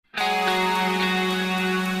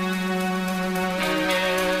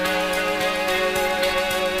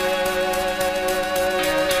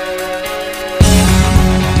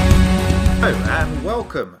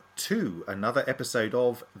Welcome to another episode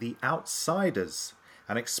of The Outsiders,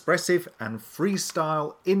 an expressive and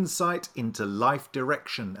freestyle insight into life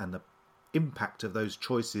direction and the impact of those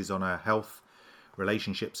choices on our health,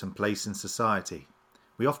 relationships and place in society.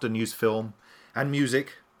 We often use film and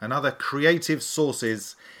music and other creative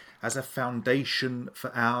sources as a foundation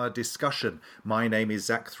for our discussion. My name is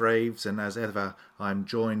Zach Thraves, and as ever, I'm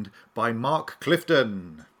joined by Mark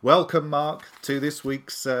Clifton. Welcome, Mark, to this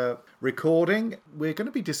week's recording. We're going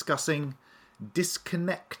to be discussing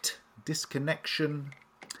disconnection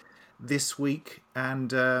this week,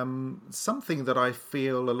 and something that I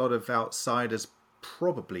feel a lot of outsiders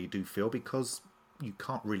probably do feel, because you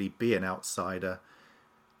can't really be an outsider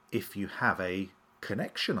if you have a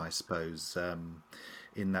connection, I suppose.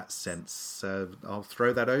 In that sense, I'll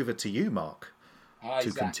throw that over to you, Mark. Hi,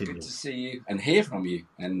 Zach. Continue. Good to see you and hear from you,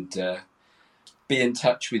 and be in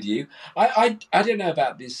touch with you. I don't know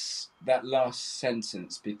about that last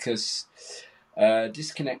sentence, because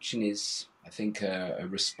disconnection is, I think, a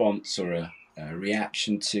response or a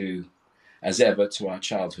reaction to, as ever, to our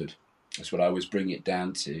childhood. That's what I always bring it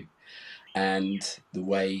down to, and the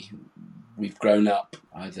way we've grown up,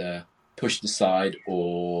 either pushed aside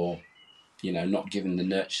or not given the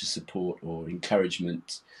nurture, support or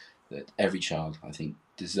encouragement that every child, I think,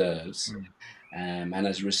 deserves. And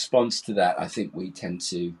as a response to that, I think we tend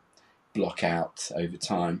to block out over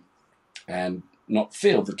time and not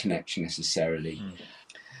feel the connection necessarily.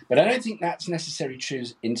 But I don't think that's necessarily true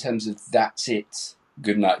in terms of that's it,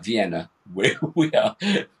 good night Vienna, we are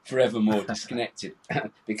forevermore disconnected,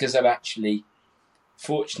 because I've actually,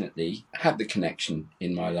 fortunately, had the connection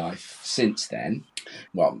in my life since then.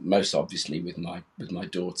 Well, most obviously with my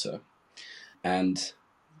daughter, and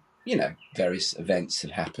various events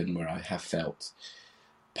have happened where I have felt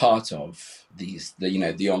part of the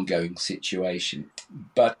ongoing situation.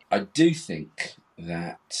 But I do think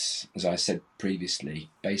that, as I said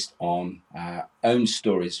previously, based on our own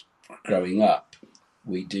stories growing up,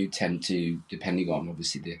 we do tend to, depending on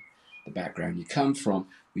obviously the background you come from,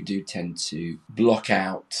 we do tend to block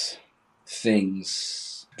out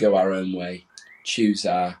things, go our own way, choose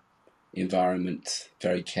our environment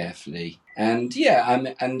very carefully. And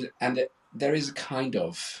there is a kind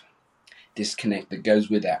of disconnect that goes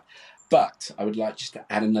with that. But I would like just to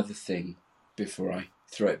add another thing before I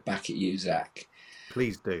throw it back at you, Zach.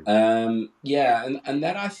 Please do. And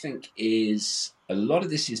that, I think, is a lot of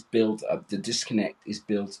this is built up, the disconnect is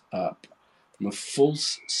built up from a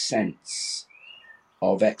false sense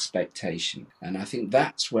of expectation. And I think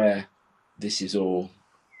that's where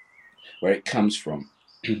it comes from.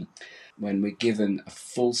 When we're given a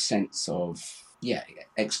full sense of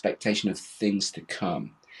expectation of things to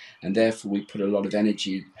come, and therefore we put a lot of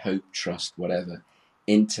energy, hope, trust, whatever,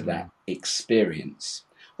 into that experience,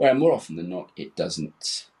 where more often than not it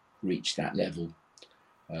doesn't reach that level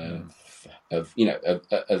of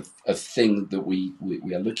thing that we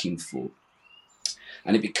are looking for,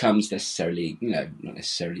 and it becomes necessarily not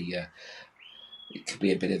necessarily it could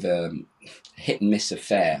be a bit of a hit and miss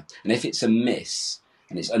affair. And if it's a miss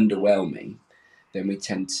and it's underwhelming, then we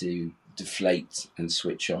tend to deflate and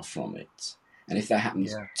switch off from it. And if that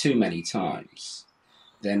happens too many times,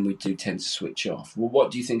 then we do tend to switch off. Well,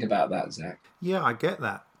 what do you think about that, Zach? Yeah, I get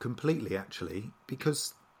that completely, actually,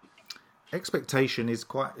 because expectation it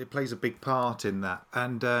plays a big part in that.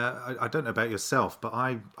 And I don't know about yourself, but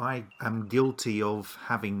I am guilty of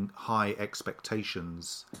having high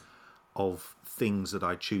expectations of things that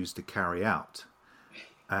I choose to carry out.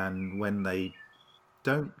 And when they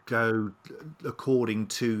don't go according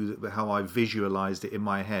to how I visualized it in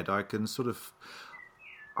my head, I create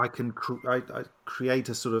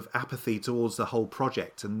a sort of apathy towards the whole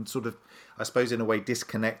project, and sort of, I suppose, in a way,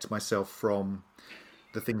 disconnect myself from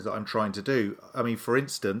the things that I'm trying to do. I mean, for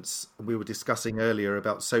instance, we were discussing earlier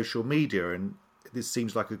about social media, and this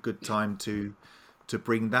seems like a good time to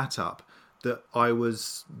bring that up, that I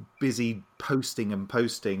was busy posting and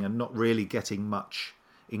not really getting much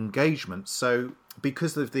engagement. So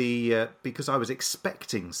because I was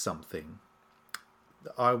expecting something,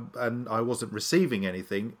 I wasn't receiving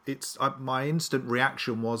anything, my instant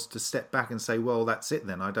reaction was to step back and say, well, that's it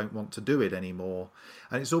then, I don't want to do it anymore.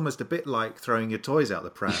 And it's almost a bit like throwing your toys out the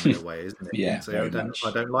pram in a way, isn't it? Yeah, so I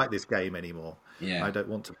don't like this game anymore. Yeah. I don't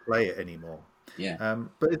want to play it anymore. Yeah.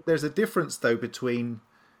 But there's a difference, though, between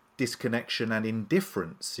disconnection and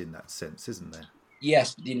indifference in that sense, isn't there?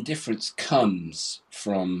 Yes, but the indifference comes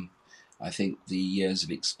from, I think, the years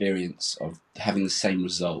of experience of having the same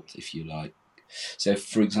result, if you like. So,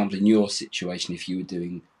 for example, in your situation, if you were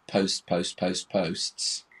doing posts,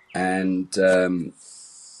 and and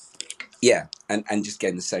just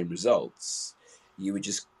getting the same results, you would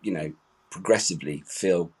just, progressively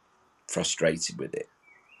feel frustrated with it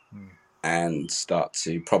and start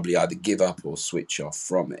to probably either give up or switch off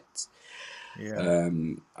from it. Yeah.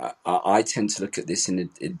 I tend to look at this in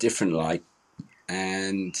a different light,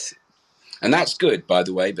 and that's good, by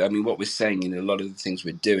the way. But I mean, what we're saying in a lot of the things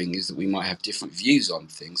we're doing is that we might have different views on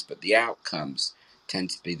things, but the outcomes tend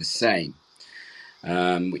to be the same,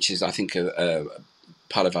 which is, I think, a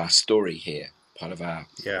part of our story here, part of our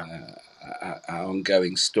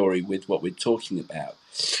ongoing story with what we're talking about.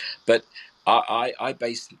 But I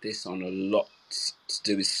base this on a lot to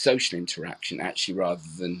do with social interaction, actually, rather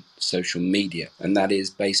than social media, and that is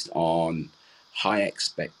based on high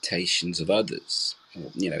expectations of others,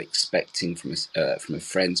 or, expecting from a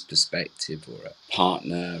friend's perspective or a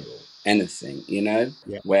partner or anything,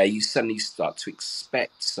 where you suddenly start to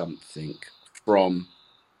expect something from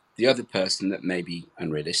the other person that may be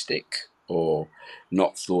unrealistic or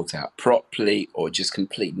not thought out properly or just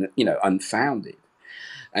completely, unfounded.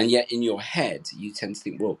 And yet in your head, you tend to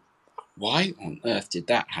think, well, why on earth did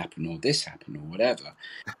that happen or this happen or whatever?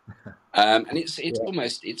 And it's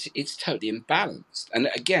almost, it's totally imbalanced. And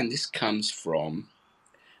again, this comes from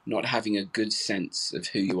not having a good sense of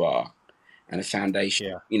who you are and a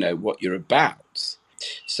foundation, what you're about.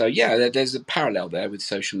 So, there's a parallel there with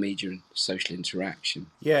social media and social interaction.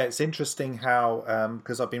 Yeah, it's interesting how,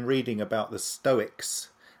 because I've been reading about the Stoics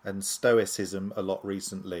and Stoicism a lot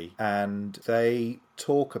recently, and they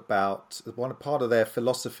talk about one part of their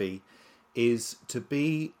philosophy is to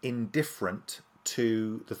be indifferent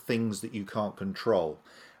to the things that you can't control.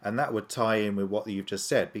 And that would tie in with what you've just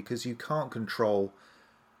said, because you can't control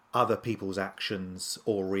other people's actions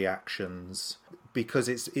or reactions, because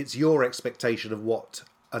it's your expectation of what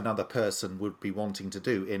another person would be wanting to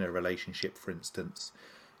do in a relationship. For instance,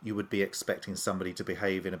 you would be expecting somebody to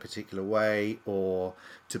behave in a particular way or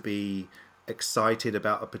to be excited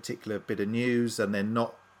about a particular bit of news, and they're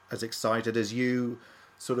not as excited as you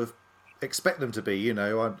sort of expect them to be.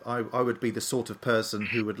 I would be the sort of person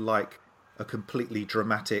who would like a completely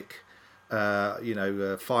dramatic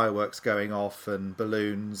fireworks going off and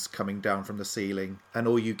balloons coming down from the ceiling, and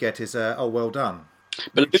all you get is oh, well done.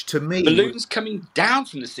 Which to me, balloons coming down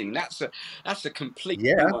from the ceiling, that's a complete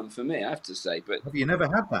new one for me, I have to say. But have you never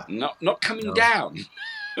had that? Not coming down.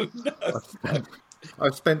 No.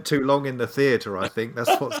 I've spent too long in the theatre, I think.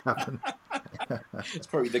 That's what's happened. It's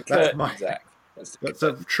probably the curtain, Zach. That's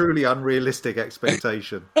a truly unrealistic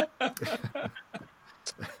expectation.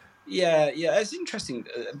 Yeah, it's interesting.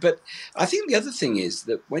 But I think the other thing is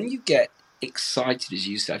that when you get excited, as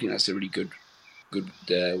you said, I think that's a really good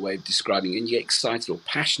way of describing it. And you get excited or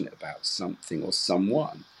passionate about something or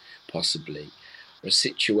someone, possibly, or a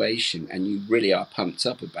situation, and you really are pumped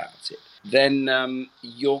up about it, then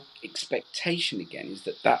your expectation again is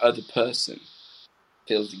that other person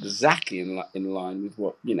feels exactly in line with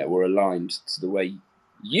what, or aligned to the way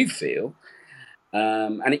you feel.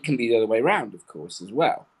 And it can be the other way around, of course, as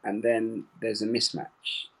well. And then there's a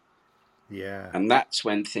mismatch. Yeah. And that's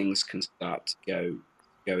when things can start to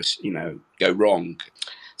go wrong.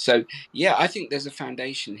 So, I think there's a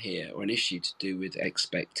foundation here, or an issue to do with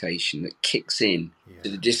expectation that kicks in to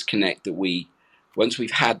the disconnect that once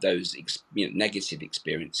we've had those negative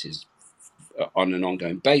experiences on an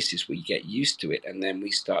ongoing basis, we get used to it, and then we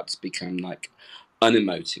start to become like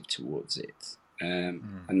unemotive towards it.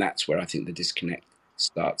 And that's where I think the disconnect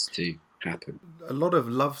starts to happen. A lot of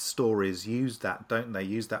love stories use that, don't they?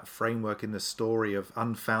 Use that framework in the story of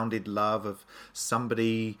unfounded love, of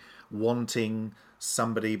somebody wanting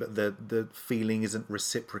somebody but the feeling isn't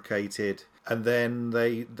reciprocated, and then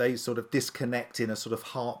they sort of disconnect in a sort of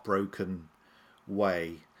heartbroken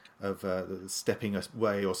way of stepping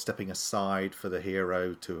away or stepping aside for the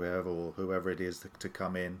hero to whoever it is to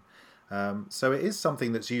come in. So it is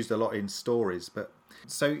something that's used a lot in stories. But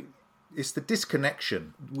so it's the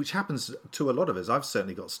disconnection, which happens to a lot of us. I've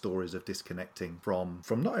certainly got stories of disconnecting from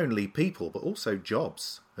not only people, but also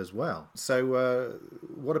jobs as well. So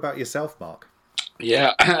what about yourself, Mark?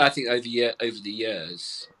 Yeah, I think over the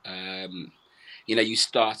years, you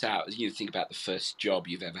start out, think about the first job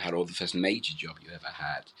you've ever had or the first major job you ever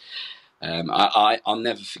had. I'll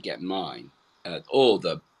never forget mine. All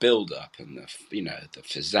the build-up and the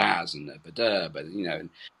pizzazz and the badurb, and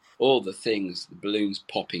all the things, the balloons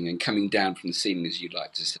popping and coming down from the ceiling, as you'd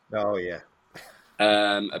like to say. Oh, yeah.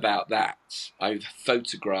 About that. I have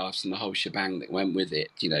photographs and the whole shebang that went with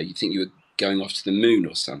it. You think you were going off to the moon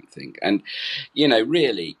or something. And,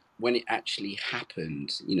 really, when it actually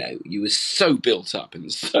happened, you were so built up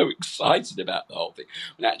and so excited about the whole thing.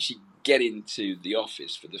 When you actually get into the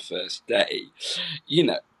office for the first day,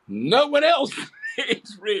 no one else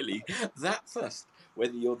is really that fussed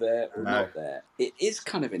whether you're there or No. not there. It is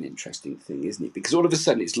kind of an interesting thing, isn't it? Because all of a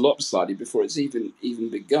sudden it's lopsided before it's even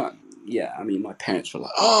begun. Yeah, I mean, my parents were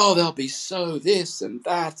like, "Oh, they'll be so this and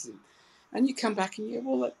that," and you come back and you go,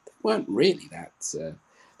 "Well, they weren't really that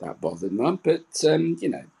bothered, Mum." But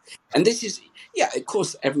and this is, yeah, of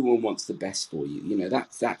course, everyone wants the best for you.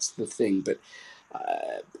 That's the thing. But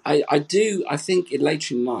I think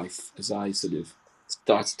later in life, as I sort of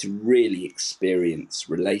started to really experience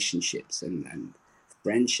relationships and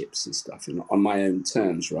friendships and stuff on my own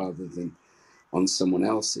terms rather than on someone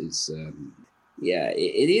else's.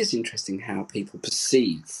 It is interesting how people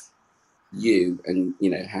perceive you and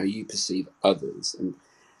how you perceive others, and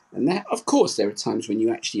that, of course, there are times when you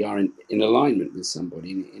actually are in alignment with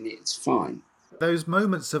somebody, and it's fine. Those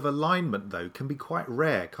moments of alignment, though, can be quite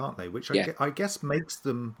rare, can't they? Which I guess makes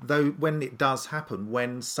them, though, when it does happen,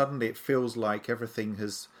 when suddenly it feels like everything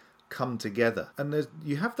has come together. And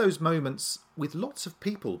you have those moments with lots of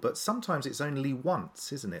people, but sometimes it's only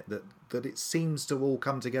once, isn't it? That it seems to all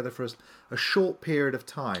come together for a short period of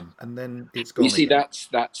time, and then it's gone. You see, again.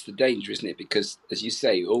 that's the danger, isn't it? Because, as you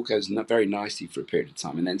say, it all goes very nicely for a period of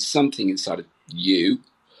time, and then something inside of you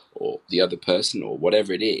or the other person or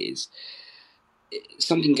whatever it is,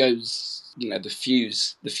 something goes,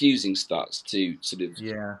 the fusing starts to sort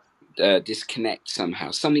of disconnect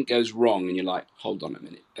somehow. Something goes wrong and you're like, hold on a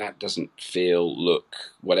minute, that doesn't feel, look,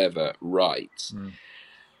 whatever, right.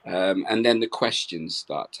 And then the questions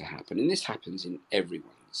start to happen. And this happens in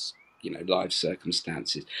everyone's, life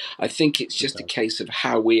circumstances. I think it's just a case of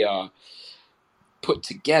how we are put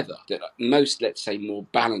together, that most, let's say, more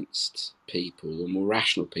balanced people or more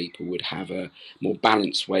rational people would have a more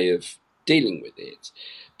balanced way of dealing with it,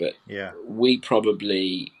 but we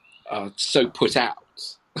probably are so put out,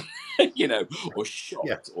 or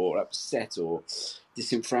shocked or upset or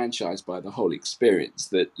disenfranchised by the whole experience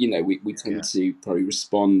that we tend to probably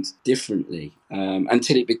respond differently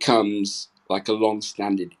until it becomes like a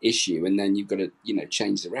long-standing issue, and then you've got to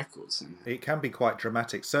change the records. It can be quite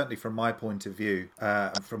dramatic, certainly from my point of view,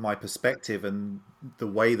 from my perspective, and the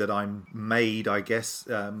way that I'm made, I guess,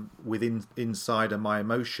 inside of my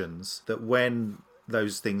emotions. That when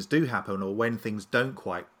those things do happen, or when things don't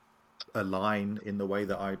quite align in the way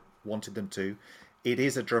that I wanted them to, it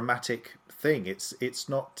is a dramatic thing. It's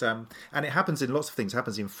not, and it happens in lots of things. It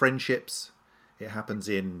happens in friendships. It happens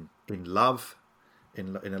in love.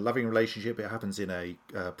 In a loving relationship, it happens in a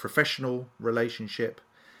professional relationship,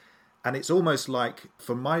 and it's almost like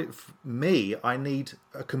for me, I need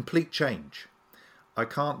a complete change. I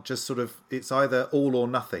can't just sort of, it's either all or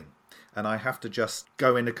nothing, and I have to just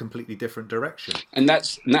go in a completely different direction. And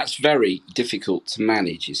that's very difficult to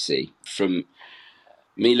manage. You see, from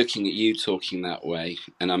me looking at you talking that way,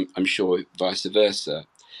 and I'm sure vice versa.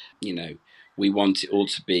 We want it all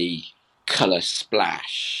to be colour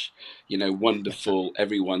splash. Wonderful.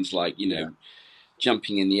 Everyone's like,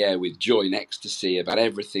 jumping in the air with joy and ecstasy about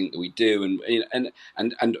everything that we do,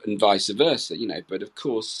 and vice versa. But of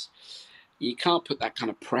course, you can't put that kind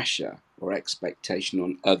of pressure or expectation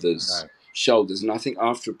on others' shoulders. And I think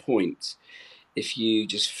after a point, if you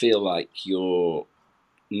just feel like you're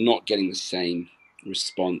not getting the same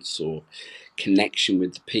response or connection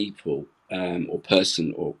with the people, or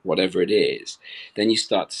person or whatever it is, then you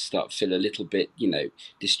start to feel a little bit,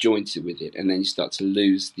 disjointed with it, and then you start to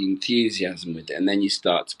lose the enthusiasm with it, and then you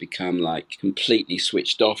start to become like completely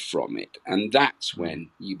switched off from it, and that's when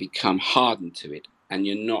you become hardened to it, and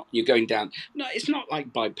you're going down. No, it's not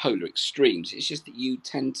like bipolar extremes. It's just that you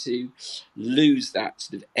tend to lose that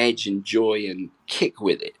sort of edge and joy and kick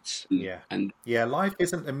with it. And life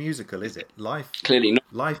isn't a musical, is it? Life clearly not.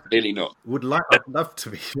 Life clearly not. I'd love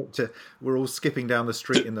to be. We're all skipping down the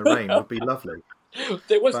street in the rain. Would be lovely.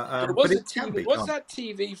 There was that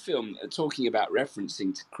TV film talking about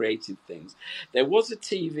referencing to creative things. There was a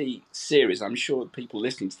TV series. I'm sure people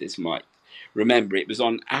listening to this might remember. It was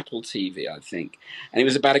on Apple TV, I think, and it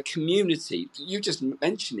was about a community. You just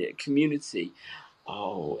mentioned it, a community.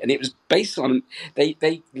 Oh, and it was based on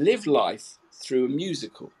they live life through a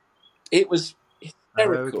musical. It was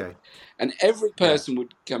hysterical. And every person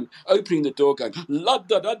would come opening the door going la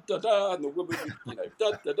da da da da, and the woman would,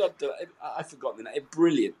 da da da da. I've forgotten the name.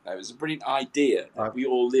 Brilliant. It was a brilliant idea that we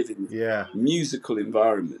all live in musical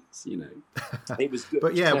environments. It was good.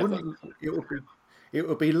 But it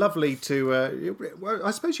would be lovely to. Well,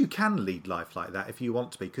 I suppose you can lead life like that if you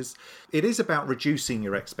want to be, because it is about reducing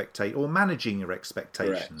your expectation or managing your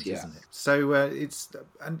expectations, isn't it? So it's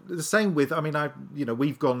and the same with. I mean,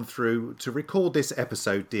 we've gone through to record this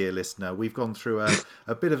episode, dear listener. We've gone through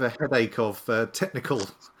a bit of a headache of technical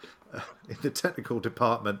in the technical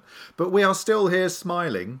department, but we are still here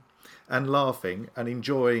smiling. and laughing and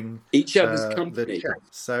enjoying each other's the company. chat.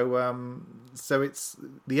 So it's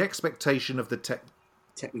the expectation of the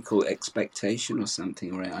technical expectation or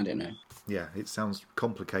something, or I don't know. Yeah, it sounds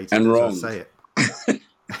complicated and as wrong. I say it.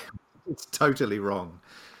 It's totally wrong.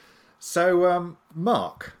 So,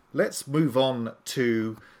 Mark, let's move on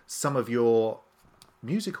to some of your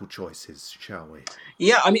musical choices, shall we?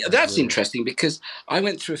 Yeah, I mean, that's interesting because I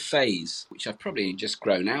went through a phase, which I've probably just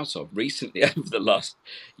grown out of recently over the last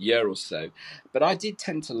year or so. But I did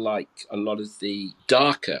tend to like a lot of the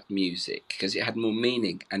darker music because it had more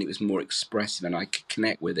meaning and it was more expressive and I could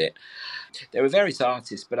connect with it. There were various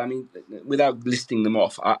artists, but I mean, without listing them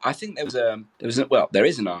off, I think there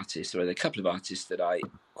is an artist, or there are a couple of artists that I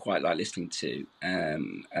quite like listening to,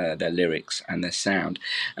 their lyrics and their sound,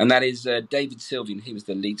 and that is David Sylvian. He was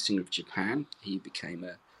the lead singer of Japan. He became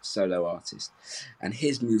a solo artist, and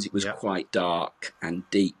his music was quite dark and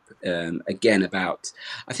deep. Again, about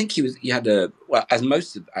I think he had as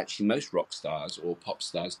most rock stars or pop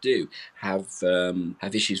stars do have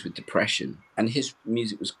issues with depression, and his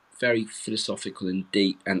music was very philosophical and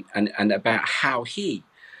deep, and about how he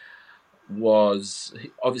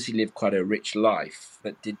obviously lived quite a rich life,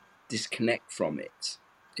 but did disconnect from it.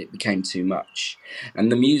 It became too much. And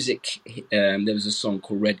the music, there was a song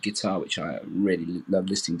called Red Guitar, which I really love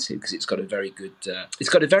listening to because it's got a very good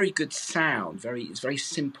sound. It's very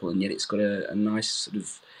simple, and yet it's got a nice sort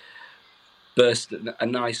of burst, a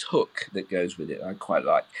nice hook that goes with it. I quite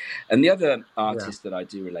like. And the other artist that I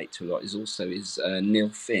do relate to a lot is Neil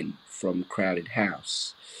Finn from Crowded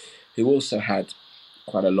House, who also had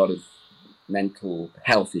quite a lot of mental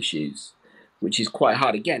health issues, which is quite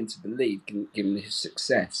hard again to believe given his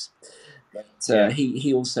success. But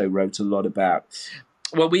he also wrote a lot about.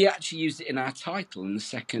 Well, we actually used it in our title in the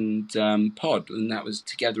second pod, and that was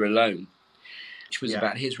Together Alone, which was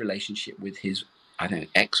about his relationship with his, I don't know,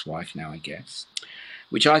 ex-wife now, I guess,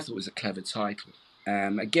 which I thought was a clever title.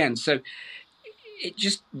 Again, so it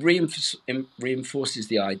just reinforces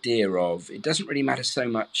the idea of it doesn't really matter so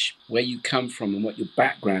much where you come from and what your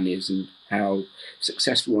background is and how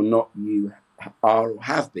successful or not you are or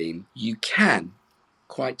have been. You can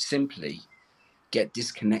quite simply get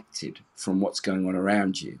disconnected from what's going on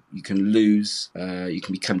around you. You can you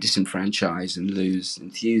can become disenfranchised and lose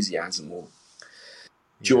enthusiasm or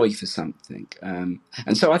joy for something. And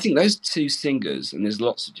so I think those two singers, and there's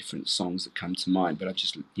lots of different songs that come to mind, but I've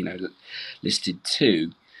just listed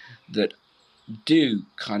two that do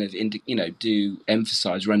kind of do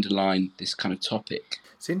emphasize or underline this kind of topic.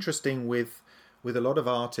 It's interesting with a lot of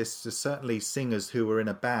artists, there's certainly singers who were in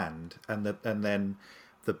a band and then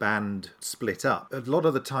the band split up. A lot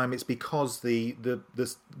of the time it's because the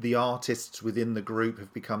artists within the group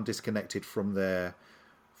have become disconnected from the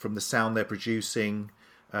sound they're producing,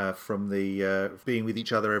 from the being with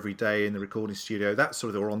each other every day in the recording studio, that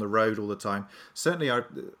sort of, or on the road all the time. Certainly, I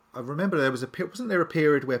remember wasn't there a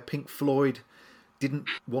period where Pink Floyd didn't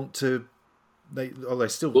want to. They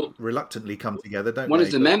still reluctantly come together, don't they? One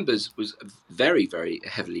of the members was very, very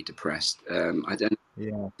heavily depressed. I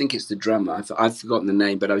think it's the drummer. I've forgotten the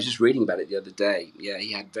name, but I was just reading about it the other day. Yeah,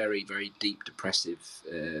 he had very, very deep depressive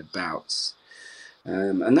bouts.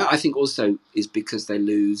 And that I think also is because they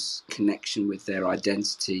lose connection with their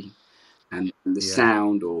identity and the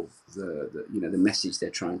sound or the message they're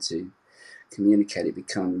trying to communicate. It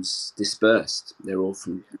becomes dispersed. They're all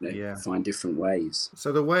find different ways.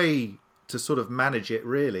 So the way to sort of manage it,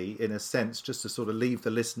 really, in a sense, just to sort of leave the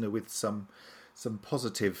listener with some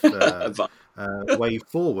positive way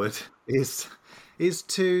forward, is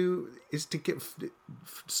to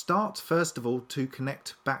start first of all to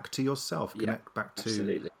connect back to yourself, connect back to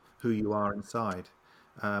absolutely who you are inside,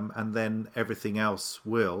 and then everything else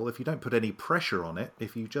will, if you don't put any pressure on it,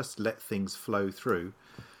 if you just let things flow through,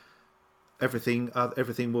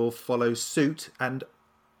 everything will follow suit. And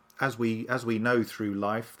as we know through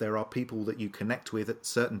life, there are people that you connect with at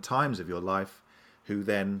certain times of your life who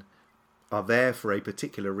then are there for a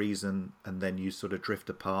particular reason, and then you sort of drift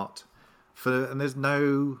apart. And there's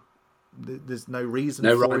no reason,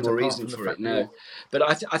 no for rhyme it, or reason for it. No, but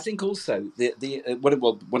I think also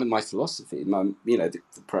one of my philosophy, the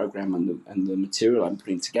program and the material I'm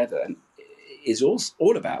putting together, and is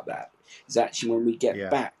all about that. Is actually when we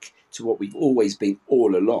get back to what we've always been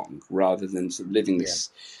all along, rather than sort of living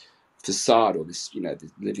this facade or this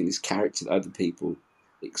living this character that other people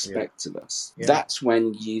expect of us. That's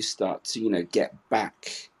when you start to get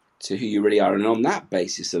back to who you really are, and on that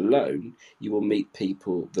basis alone, you will meet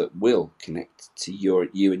people that will connect to you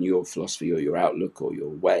and your philosophy or your outlook or your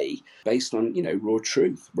way, based on raw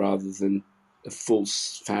truth rather than a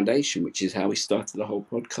false foundation, which is how we started the whole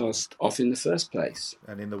podcast off in the first place.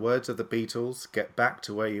 And in the words of the Beatles, get back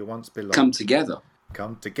to where you once belonged. Come together.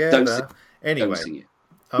 Come together. Anyway, don't sing it.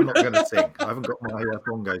 I'm not going to sing. I haven't got my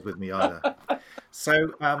bongos with me either.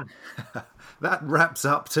 So that wraps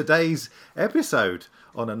up today's episode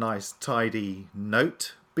on a nice, tidy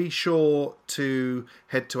note. Be sure to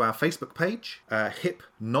head to our Facebook page, Hip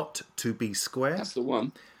Not To Be Square. That's the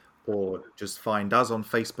one. Or just find us on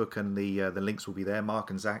Facebook, and the links will be there. Mark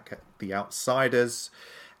and Zach, The Outsiders.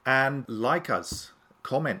 And like us,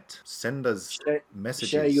 comment, send us messages.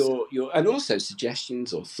 Share your and also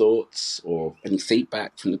suggestions or thoughts or any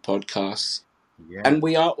feedback from the podcast. Yeah. And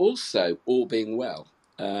we are also, all being well,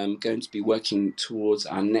 going to be working towards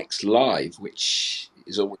our next live, which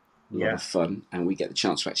is always a lot of fun, and we get the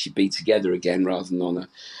chance to actually be together again rather than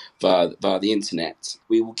via the internet.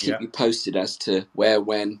 We will keep you posted as to where,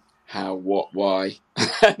 when, how, what, why,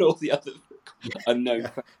 and all the other unknown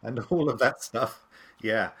and all of that stuff.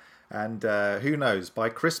 Yeah. And who knows, by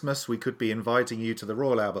Christmas we could be inviting you to the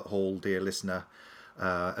Royal Albert Hall, dear listener,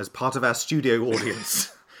 as part of our studio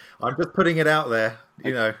audience. I'm just putting it out there.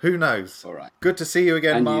 You know, who knows? All right. Good to see you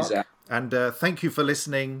again, and Mark. And thank you for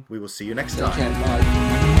listening. We will see you next time. Take care,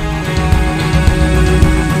 bye.